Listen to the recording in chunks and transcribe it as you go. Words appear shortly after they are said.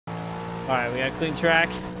Alright, we got clean track.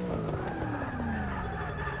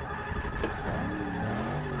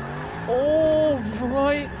 Oh,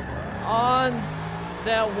 right on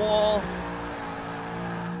that wall.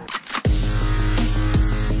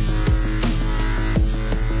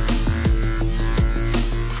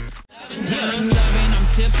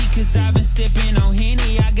 Tipsy cause I've been sipping on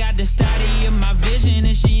Henny. I got the study of my vision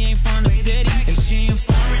and she ain't from the city. If she ain't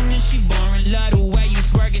foreign then she boring. Love the way you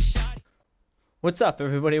twerk it, shot. What's up,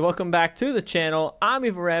 everybody? Welcome back to the channel. I'm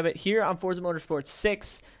WeRabbitz here on Forza Motorsport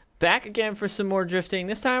 6. Back again for some more drifting.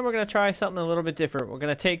 This time we're going to try something a little bit different. We're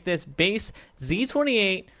going to take this base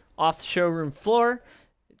Z28 off the showroom floor.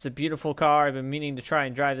 It's a beautiful car. I've been meaning to try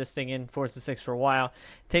and drive this thing in Forza 6 for a while.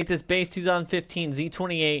 Take this base 2015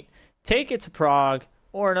 Z28, take it to Prague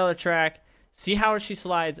or another track, see how she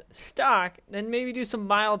slides stock, then maybe do some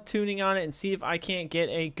mild tuning on it and see if I can't get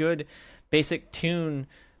a good basic tune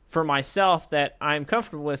for myself that I'm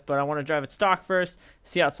comfortable with, but I want to drive it stock first,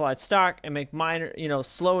 see how it slides stock, and make minor,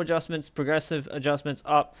 slow adjustments, progressive adjustments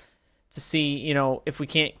up to see, if we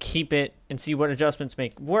can't keep it and see what adjustments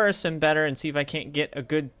make worse and better and see if I can't get a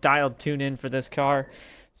good dialed tune in for this car.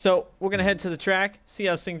 So we're going to head to the track, see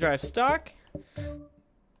how this thing drives stock.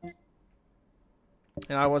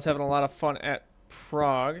 And I was having a lot of fun at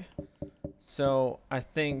Prague, so I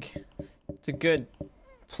think it's a good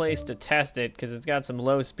place to test it because it's got some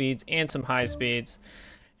low speeds and some high speeds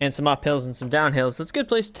and some uphills and some downhills. So it's a good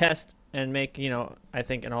place to test and make, I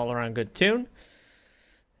think an all-around good tune.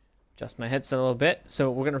 Adjust my headset a little bit. So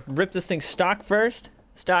we're going to rip this thing stock first.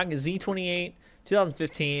 Stock is Z28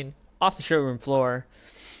 2015 off the showroom floor.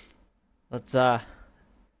 Let's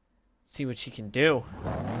see what she can do.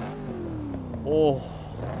 Oh,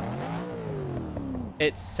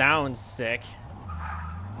 it sounds sick.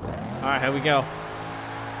 Alright, here we go.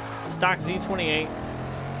 Stock Z28.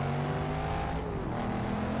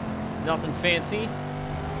 Nothing fancy.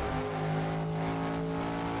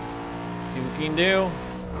 Let's see what we can do.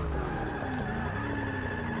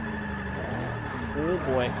 Oh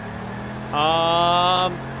boy.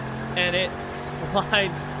 And it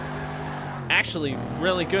slides actually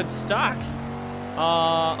really good stock.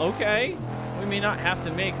 Okay. We may not have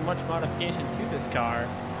to make much modification to this car.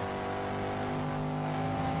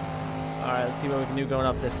 Alright, let's see what we can do going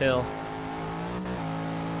up this hill.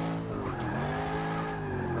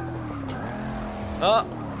 Oh,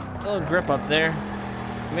 a little grip up there.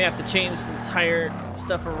 We may have to change some tire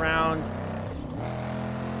stuff around.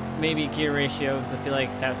 Maybe gear ratio, because I feel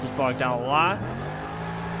like that just bogged down a lot.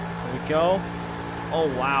 There we go. Oh,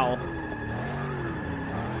 wow.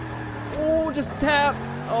 Oh, just a tap.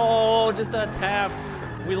 Oh, just a tap.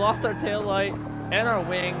 We lost our taillight and our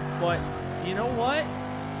wing, but you know what?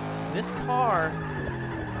 This car,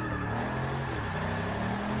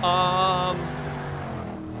 I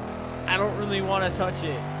don't really want to touch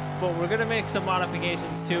it, but we're gonna make some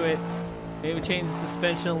modifications to it. Maybe change the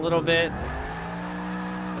suspension a little bit.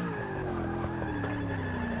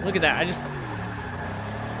 Look at that,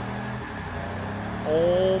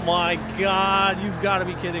 oh my God, you've got to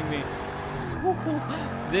be kidding me.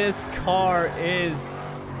 This car is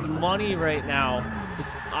money right now. Just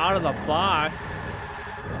out of the box.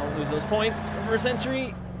 Don't lose those points. Reverse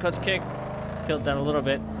entry. Clutch kick. Killed that a little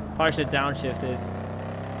bit. Probably should have downshifted.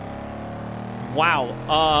 Wow.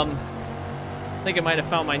 I think I might have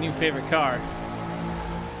found my new favorite car.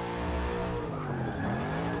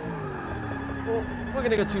 Oh, we're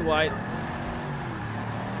gonna go too wide.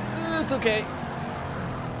 It's okay.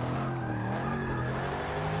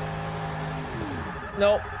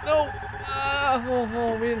 No, no!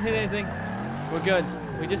 We didn't hit anything. We're good.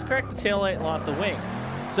 We just cracked the taillight and lost a wing.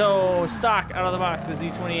 So, stock out of the box is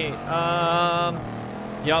Z28.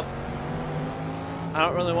 Yup. I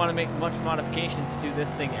don't really want to make much modifications to this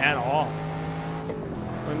thing at all.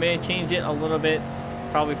 We may change it a little bit.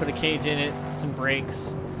 Probably put a cage in it, some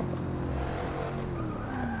brakes.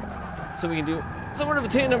 So we can do somewhat of a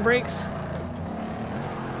tandem brakes.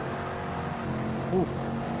 Oof.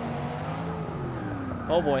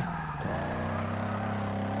 Oh boy.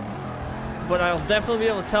 But I'll definitely be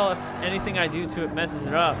able to tell if anything I do to it messes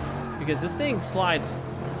it up, because this thing slides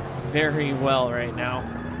very well right now.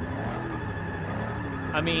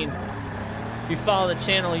 I mean, if you follow the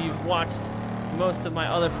channel, you've watched most of my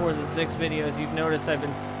other Forza 6 videos, you've noticed I've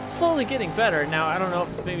been slowly getting better. Now, I don't know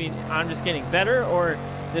if it's maybe I'm just getting better or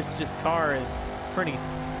this car is pretty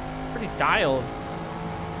dialed.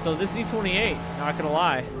 So this Z28, not gonna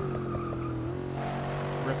lie.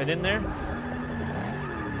 Rip it in there.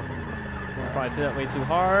 Probably threw that way too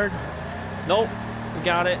hard. Nope, we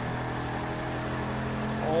got it.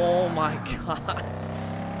 Oh my god.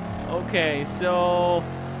 Okay, so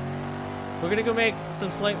We're gonna go make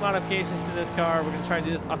some slight modifications to this car. We're gonna try and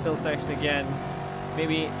do this uphill section again.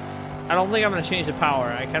 Maybe, I don't think I'm gonna change the power.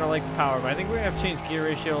 I kind of like the power, but I think we're gonna have to change gear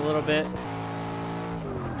ratio a little bit.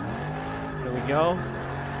 There we go.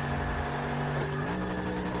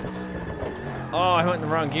 Oh, I went in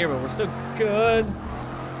the wrong gear, but we're still good.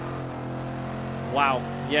 Wow.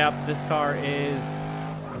 Yep, this car is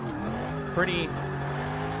pretty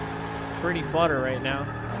butter right now.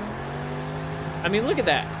 I mean, look at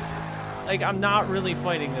that. Like, I'm not really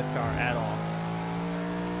fighting this car at all.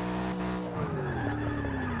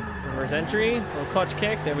 Reverse entry, little clutch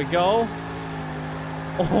kick, there we go.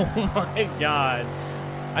 Oh my god.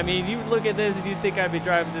 I mean, you look at this and you think I'd be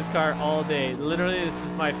driving this car all day. Literally, this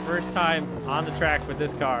is my first time on the track with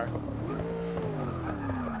this car.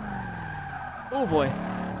 Oh boy.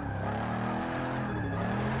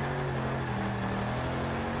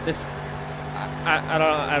 This, I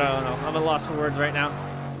don't know. I'm at a loss for words right now.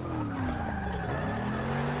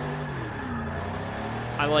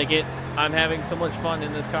 I like it. I'm having so much fun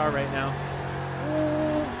in this car right now.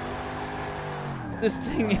 Ooh. This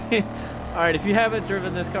thing. Alright, if you haven't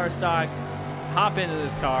driven this car stock, hop into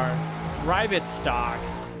this car, drive it stock,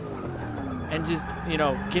 and just, you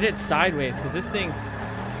know, get it sideways, because this thing.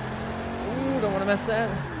 Ooh, don't want to mess that.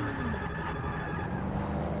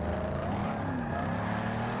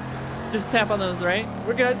 Just tap on those, right?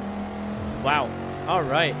 We're good. Wow.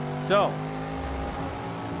 Alright, so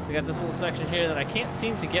we got this little section here that I can't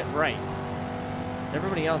seem to get right.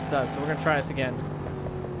 Everybody else does, so we're gonna try this again.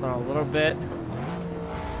 So a little bit.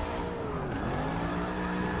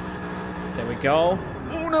 There we go.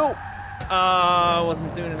 Oh no!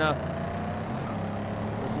 Wasn't soon enough.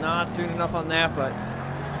 Was not soon enough on that, but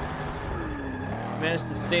managed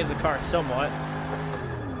to save the car somewhat.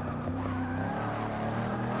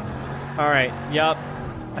 Alright, yup.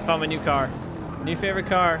 I found my new car. New favorite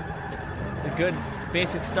car. It's a good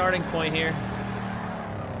basic starting point here.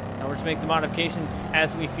 Now we're just make the modifications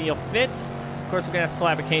as we feel fit. Of course, we're gonna have to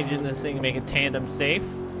slap a cage in this thing to make it tandem safe.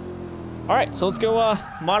 Alright, so let's go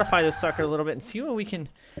modify this sucker a little bit and see what we can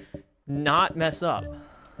not mess up.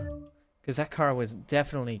 Because that car was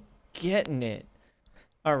definitely getting it.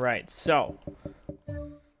 Alright, so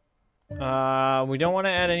we don't want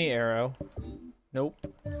to add any aero. Nope.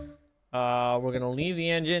 We're gonna leave the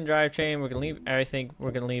engine, drivetrain, we're gonna leave everything,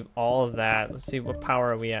 we're gonna leave all of that. Let's see, what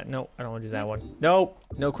power are we at? Nope, I don't want to do that one. Nope,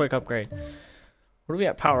 no quick upgrade. What are we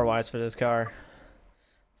at power-wise for this car?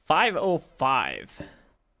 505.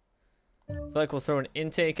 I feel like we'll throw an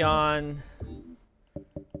intake on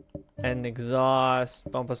and exhaust,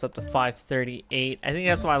 bump us up to 538. I think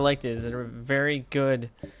that's why I liked it, is a very good,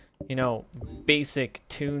 you know, basic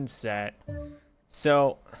tune set.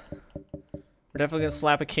 So we're definitely gonna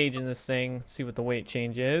slap a cage in this thing, see what the weight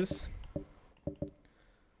change is.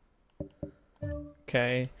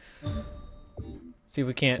 Okay. See if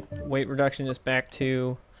we can't weight reduction this back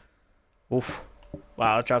to. Oof.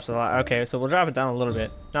 Wow, it drops a lot. Okay, so we'll drop it down a little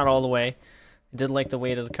bit. Not all the way. I did like the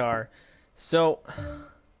weight of the car. So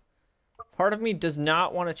part of me does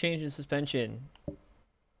not want to change the suspension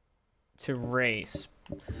to race.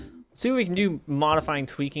 See what we can do modifying,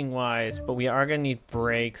 tweaking wise, but we are gonna need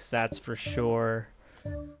brakes, that's for sure.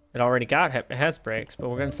 It already has brakes, but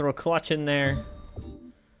we're gonna throw a clutch in there.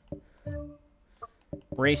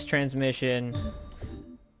 Race transmission.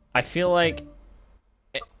 I feel like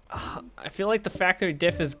the factory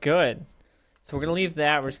diff is good, so we're gonna leave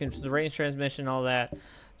that. We're just gonna do the race transmission, all that.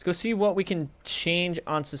 Let's go see what we can change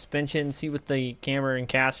on suspension. See what the camber and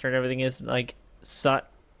caster and everything is like set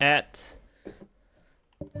at.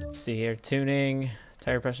 Let's see here, tuning,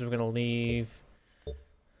 tire pressure we're gonna leave.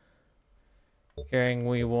 Gearing,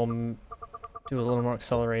 we will do a little more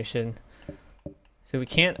acceleration. So we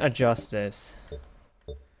can't adjust this.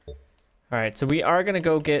 Alright, so we are gonna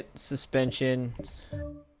go get suspension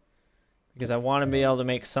because I want to be able to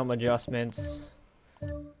make some adjustments.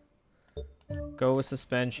 Go with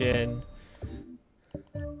suspension.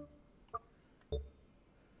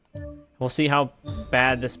 We'll see how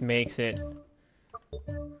bad this makes it.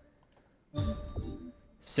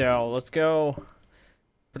 So let's go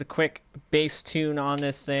put a quick bass tune on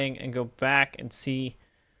this thing and go back and see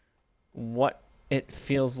what it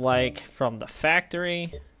feels like from the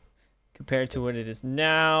factory compared to what it is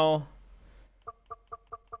now.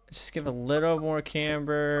 Let's just give a little more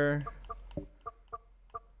camber.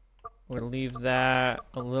 We'll leave that.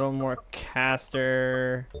 A little more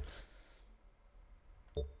caster.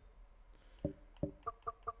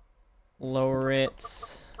 Lower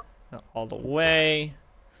it. Not all the way.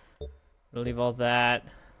 We'll leave all that.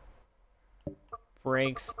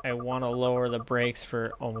 Brakes. I want to lower the brakes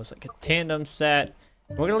for almost like a tandem set.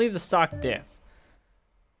 We're going to leave the stock diff.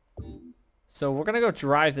 So we're going to go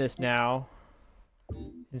drive this now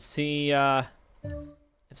and see if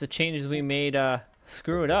the changes we made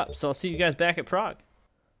screw it up. So I'll see you guys back at Prague.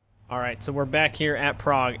 Alright, so we're back here at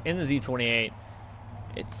Prague in the Z28.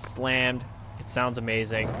 It's slammed. It sounds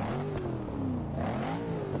amazing.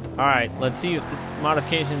 Alright, let's see if the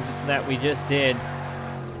modifications that we just did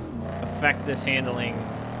affect this handling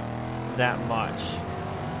that much.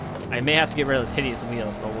 I may have to get rid of those hideous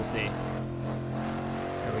wheels, but we'll see.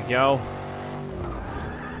 There we go.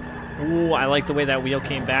 Ooh, I like the way that wheel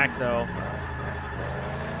came back, though.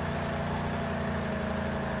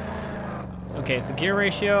 Okay, so gear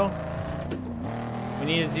ratio. We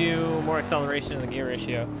need to do more acceleration in the gear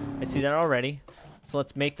ratio. I see that already. So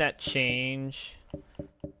let's make that change.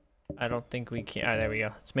 I don't think we can. Ah, there we go.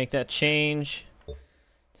 Let's make that change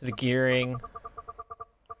to the gearing.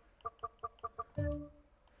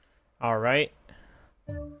 All right.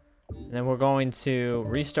 And then we're going to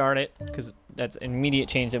restart it because that's an immediate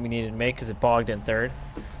change that we needed to make because it bogged in third.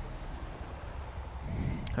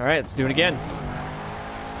 All right, let's do it again.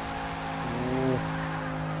 Ooh.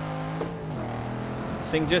 This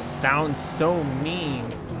thing just sounds so mean.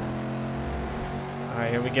 All right,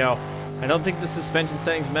 here we go. I don't think the suspension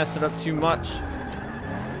settings messed it up too much.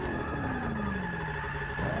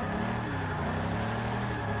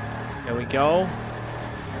 There we go.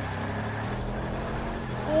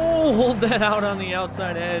 Oh, hold that out on the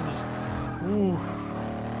outside edge. Ooh.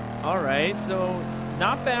 Alright, so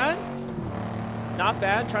not bad. Not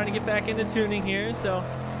bad. Trying to get back into tuning here. So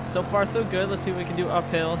far so good. Let's see what we can do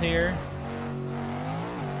uphill here.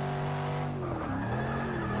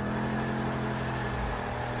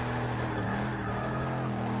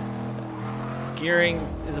 Gearing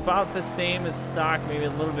is about the same as stock, maybe a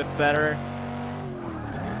little bit better.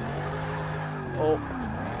 Oh.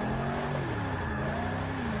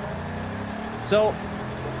 So,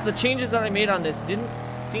 the changes that I made on this didn't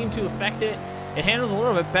seem to affect it. It handles a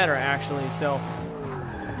little bit better, actually. So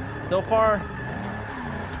far,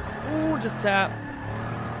 ooh, just tap.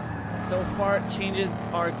 So far, changes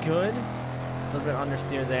are good. A little bit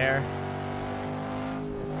understeer there.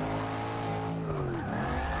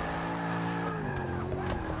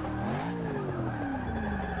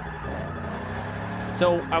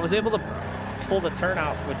 So I was able to pull the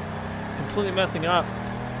turnout with completely messing up,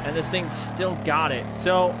 and this thing still got it.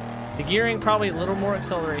 So the gearing, probably a little more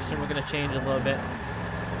acceleration. We're gonna change a little bit.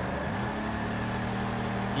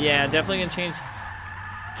 Yeah, definitely gonna change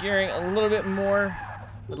gearing a little bit more,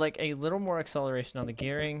 with like a little more acceleration on the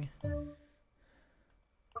gearing.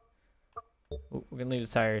 Ooh, we're gonna leave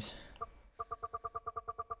the tires.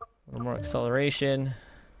 A little more acceleration.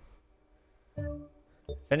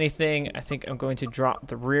 If anything, I think I'm going to drop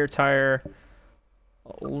the rear tire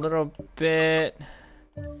a little bit,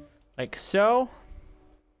 like so.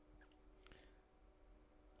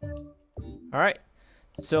 Alright,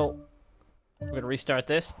 so we're going to restart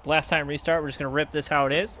this. Last time restart, we're just going to rip this how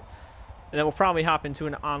it is. And then we'll probably hop into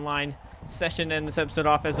an online session and end this episode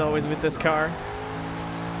off as always with this car.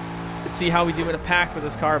 Let's see how we do in a pack with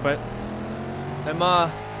this car, but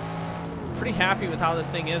I'm pretty happy with how this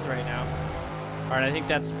thing is right now. Alright, I think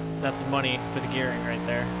that's money for the gearing right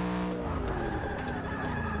there.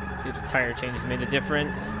 See if the tire changes made a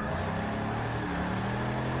difference.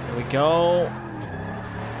 There we go.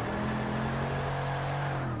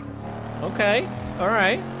 Okay,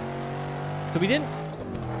 alright. So we didn't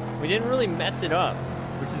really mess it up,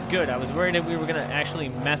 which is good. I was worried that we were gonna actually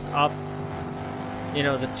mess up, you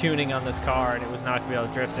know, the tuning on this car and it was not gonna be able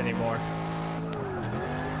to drift anymore.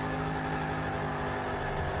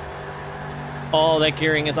 Oh, that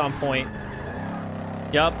gearing is on point.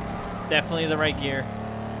 Yup, definitely the right gear.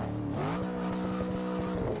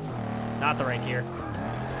 Not the right gear.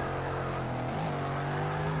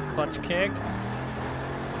 Clutch kick.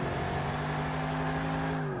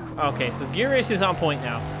 Okay, so gear ratio is on point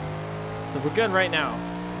now. So we're good right now.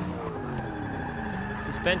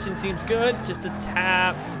 Suspension seems good, just a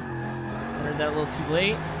tap. Entered that a little too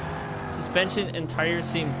late. Suspension and tires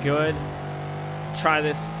seem good. Try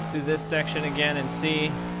this through this section again and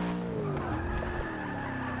see.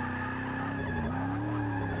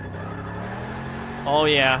 Oh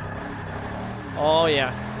yeah. Oh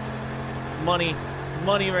yeah. Money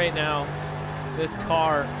right now. This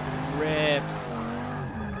car rips.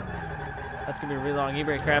 That's gonna be a really long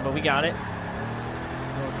e-brake grab, but we got it.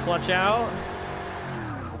 Little clutch out.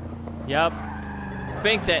 Yep.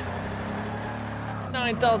 Banked it.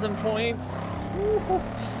 9,000 points. Woo-hoo.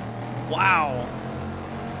 Wow.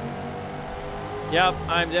 Yep,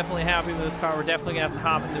 I'm definitely happy with this car. We're definitely gonna have to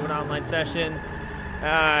hop into an online session.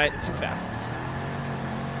 Too fast.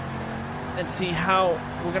 Let's see how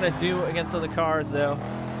we're gonna do against other cars though,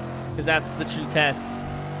 because that's the true test.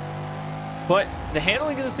 But the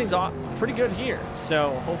handling of this thing's pretty good here,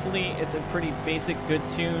 so hopefully it's a pretty basic, good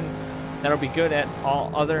tune that'll be good at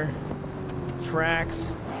all other tracks.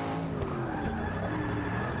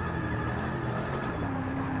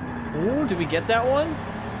 Ooh, did we get that one?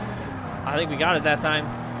 I think we got it that time.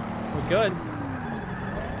 We're good.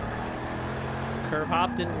 Curve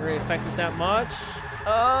hop didn't really affect it that much.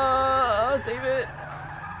 Save it.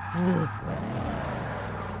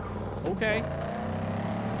 Okay.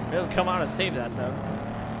 It'll come out and save that though.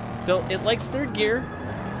 So it likes third gear.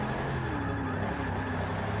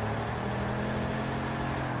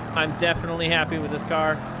 I'm definitely happy with this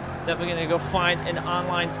car. Definitely gonna go find an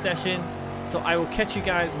online session. So I will catch you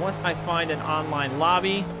guys once I find an online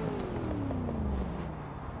lobby.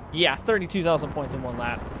 Yeah, 32,000 points in one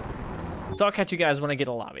lap. So I'll catch you guys when I get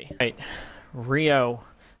a lobby. All right, Rio,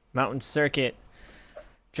 Mountain Circuit,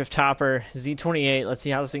 Drift Hopper, Z28. Let's see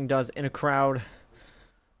how this thing does in a crowd.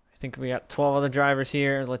 I think we got 12 other drivers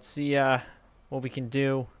here. Let's see what we can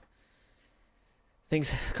do.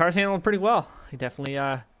 Car's handling pretty well. I definitely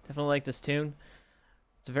like this tune.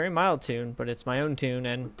 It's a very mild tune, but it's my own tune,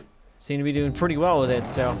 and seem to be doing pretty well with it.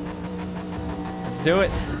 So let's do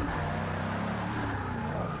it.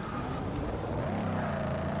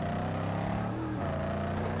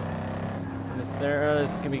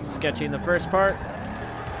 This is gonna be sketchy in the first part.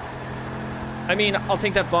 I mean, I'll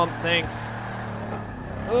take that bump, thanks.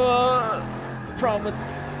 Problem with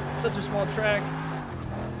such a small track.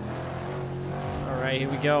 Alright, here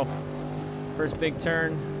we go. First big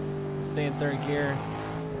turn. Stay in third gear.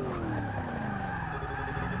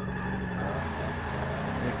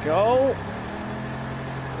 There we go.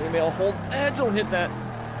 Maybe I'll hold. Don't hit that.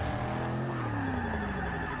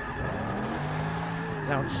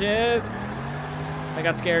 Downshift. I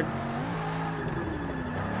got scared.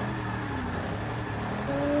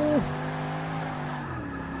 Ooh.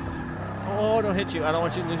 Oh, don't hit you. I don't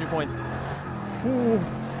want you to lose your points. Ooh.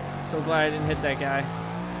 So glad I didn't hit that guy.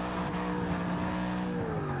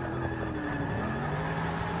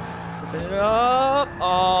 Open it up.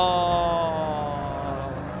 Oh,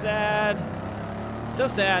 sad. So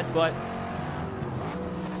sad, but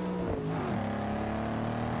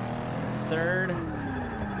third.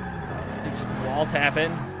 Just wall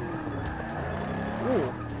tapping.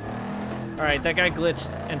 Ooh. Alright, that guy glitched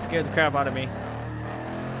and scared the crap out of me.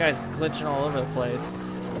 That guy's glitching all over the place.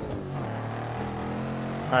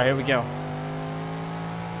 Alright, here we go.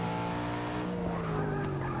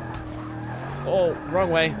 Oh, wrong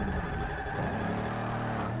way.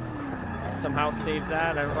 Somehow saved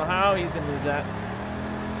that. I don't know how he's gonna lose that.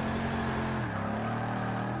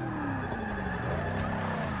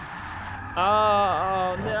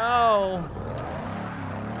 Oh no!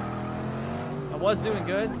 I was doing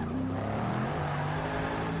good.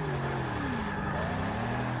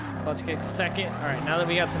 Clutch kick second. Alright, now that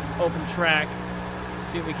we got some open track,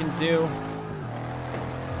 let's see what we can do.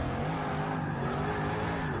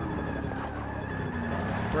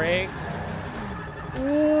 Brakes.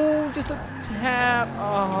 Ooh, just a tap.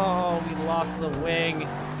 Oh, we lost the wing.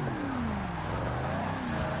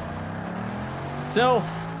 So,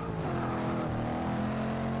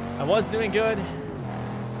 I was doing good,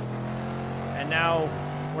 and now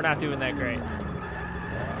we're not doing that great.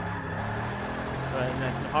 But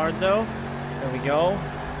nice and hard though. There we go.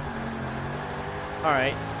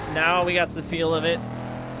 Alright, now we got the feel of it.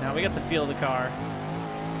 Now we got the feel of the car.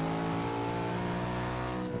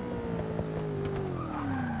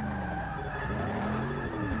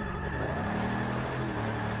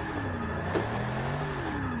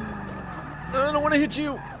 I don't want to hit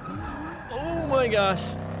you. Oh my gosh.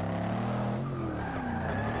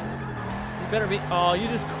 You better be. Oh, you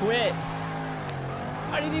just quit.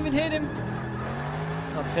 I didn't even hit him.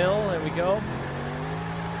 Uphill, there we go.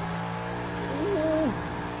 Ooh.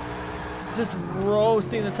 Just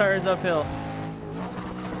roasting the tires uphill.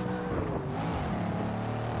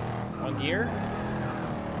 One gear.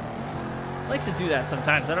 Likes to do that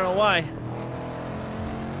sometimes. I don't know why.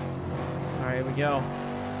 Alright, here we go.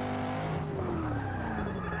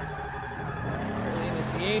 Early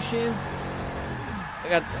initiation. I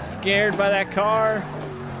got scared by that car.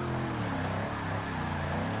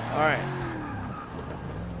 Alright.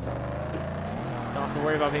 Don't have to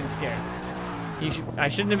worry about being scared. I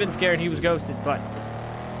shouldn't have been scared, he was ghosted, but.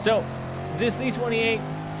 So, this Z28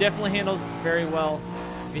 definitely handles very well.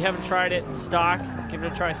 If you haven't tried it, stock, give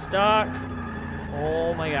it a try stock.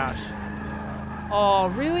 Oh my gosh. Oh,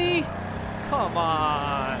 really? Come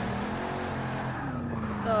on.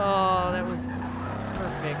 Oh, that was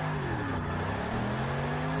perfect.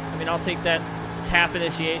 I mean, I'll take that tap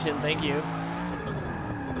initiation. Thank you.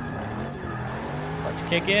 Let's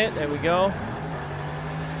kick it. There we go.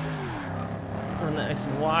 Run that nice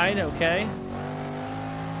and wide. Okay.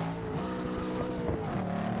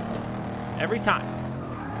 Every time.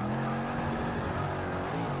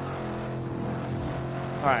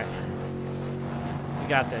 All right. We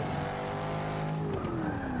got this.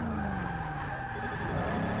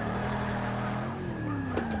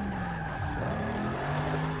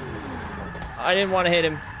 I didn't want to hit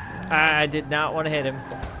him. I did not want to hit him.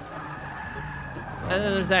 And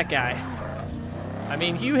then there's that guy. I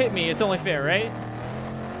mean, you hit me. It's only fair, right?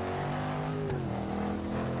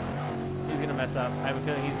 He's going to mess up. I have a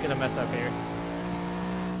feeling he's going to mess up here.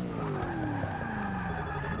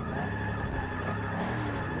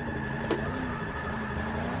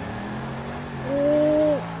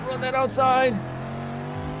 Oh, run that outside.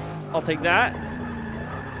 I'll take that.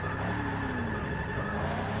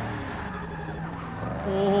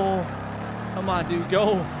 Oh, come on, dude,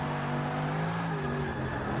 go.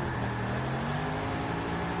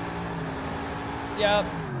 Yep,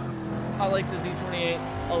 I like the Z28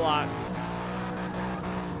 a lot.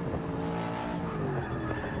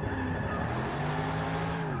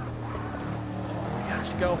 Oh my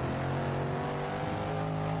gosh, go.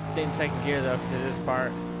 Stay in second gear though, because of this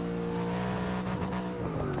part.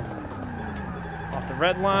 Off the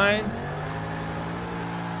red line.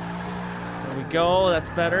 There we go, that's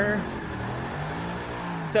better.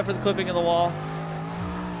 Except for the clipping of the wall.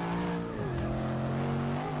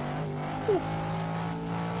 Whew.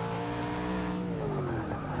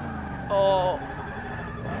 Oh.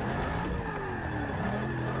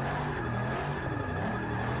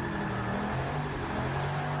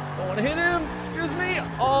 Don't want to hit him. Excuse me.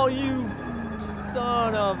 Oh, you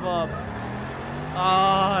son of a... Oh,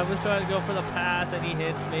 I was trying to go for the pass and he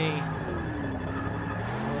hits me.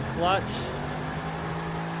 Clutch.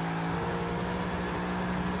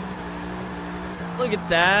 Look at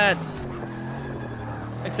that.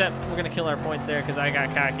 Except we're going to kill our points there because I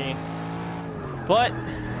got cocky. But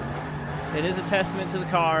it is a testament to the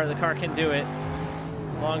car. The car can do it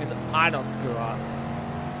as long as I don't screw up.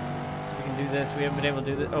 So we can do this. We haven't been able to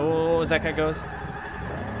do this. Oh, is that guy Ghost?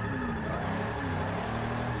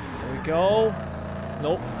 There we go.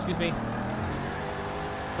 Nope, excuse me.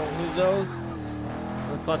 Don't lose those.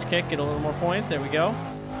 Little clutch kick, get a little more points. There we go.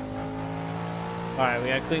 Alright, we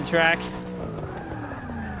got clean track.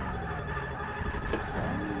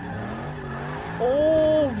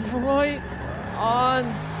 Oh, right on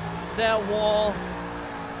that wall.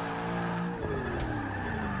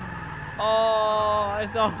 Oh, I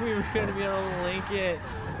thought we were going to be able to link it.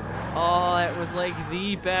 Oh, it was like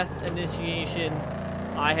the best initiation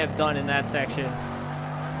I have done in that section.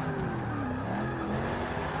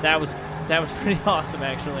 That was pretty awesome,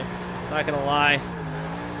 actually. Not gonna lie.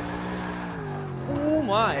 Oh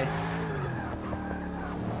my!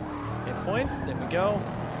 Get points. There we go.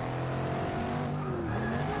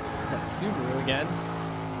 That Subaru again.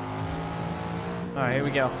 All right, here we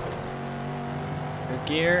go. Good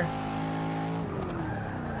gear.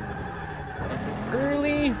 Nice and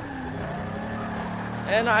early.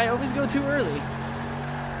 And I always go too early.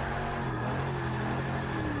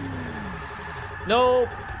 Nope.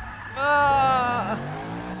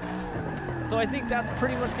 So I think that's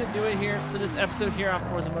pretty much going to do it here for this episode here on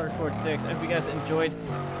Forza Motorsport 6. I hope you guys enjoyed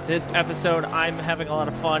this episode. I'm having a lot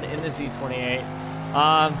of fun in the Z28.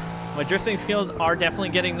 My drifting skills are definitely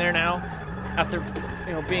getting there now after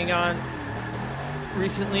being on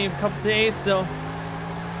recently a couple days. So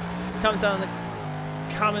comment down in the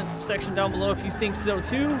comment section down below if you think so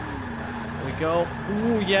too. There we go.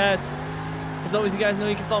 Ooh, yes. As always, you guys know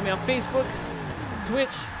you can follow me on Facebook, Twitch,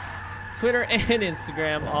 Twitter, and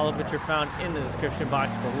Instagram, all of which are found in the description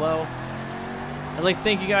box below. I'd like to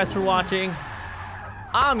thank you guys for watching.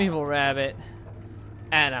 I'm Evil Rabbit,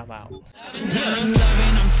 and I'm out. I'm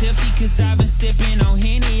tipsy 'cause I've been sipping on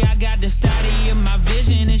Henny. I got the study of my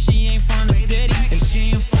vision, and she ain't from the city.